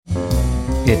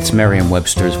It's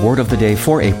Merriam-Webster's Word of the Day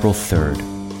for April 3rd.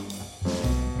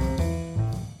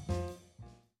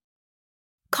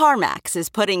 CarMax is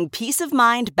putting peace of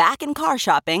mind back in car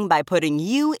shopping by putting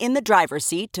you in the driver's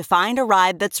seat to find a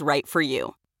ride that's right for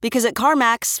you. Because at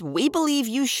CarMax, we believe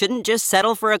you shouldn't just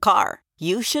settle for a car.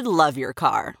 You should love your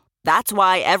car. That's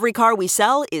why every car we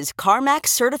sell is CarMax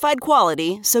certified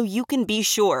quality, so you can be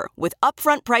sure with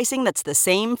upfront pricing that's the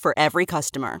same for every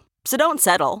customer. So don't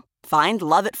settle. Find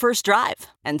love at first drive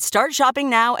and start shopping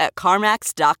now at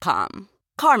CarMax.com.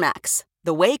 CarMax,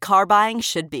 the way car buying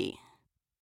should be.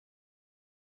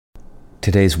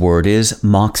 Today's word is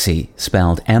moxie,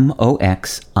 spelled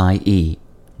M-O-X-I-E.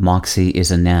 Moxie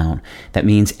is a noun that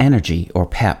means energy or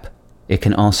pep. It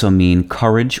can also mean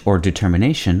courage or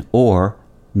determination or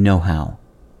know-how.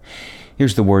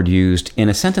 Here's the word used in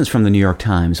a sentence from the New York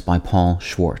Times by Paul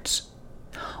Schwartz.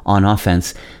 On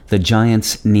offense, the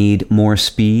Giants need more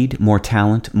speed, more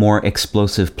talent, more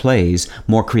explosive plays,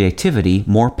 more creativity,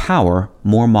 more power,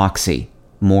 more moxie,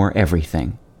 more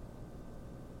everything.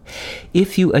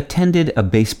 If you attended a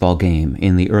baseball game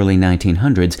in the early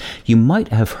 1900s, you might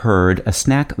have heard a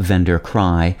snack vendor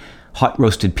cry, "Hot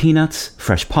roasted peanuts,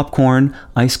 fresh popcorn,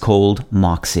 ice-cold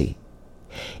moxie."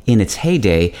 In its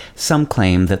heyday, some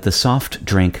claim that the soft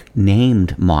drink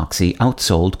named Moxie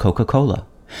outsold Coca-Cola.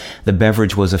 The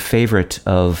beverage was a favorite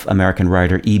of American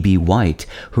writer E.B. White,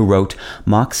 who wrote,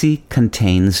 "Moxie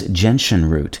contains gentian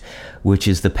root, which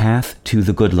is the path to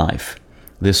the good life.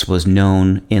 This was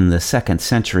known in the 2nd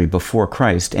century before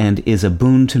Christ and is a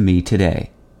boon to me today."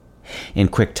 In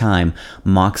quick time,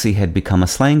 moxie had become a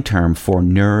slang term for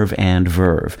nerve and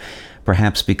verve,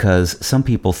 perhaps because some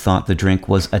people thought the drink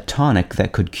was a tonic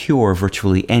that could cure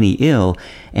virtually any ill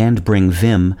and bring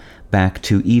vim back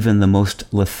to even the most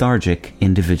lethargic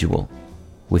individual.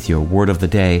 With your Word of the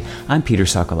Day, I'm Peter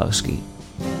Sokolowski.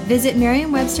 Visit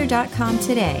Merriam-Webster.com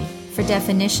today for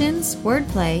definitions,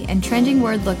 wordplay, and trending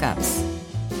word lookups.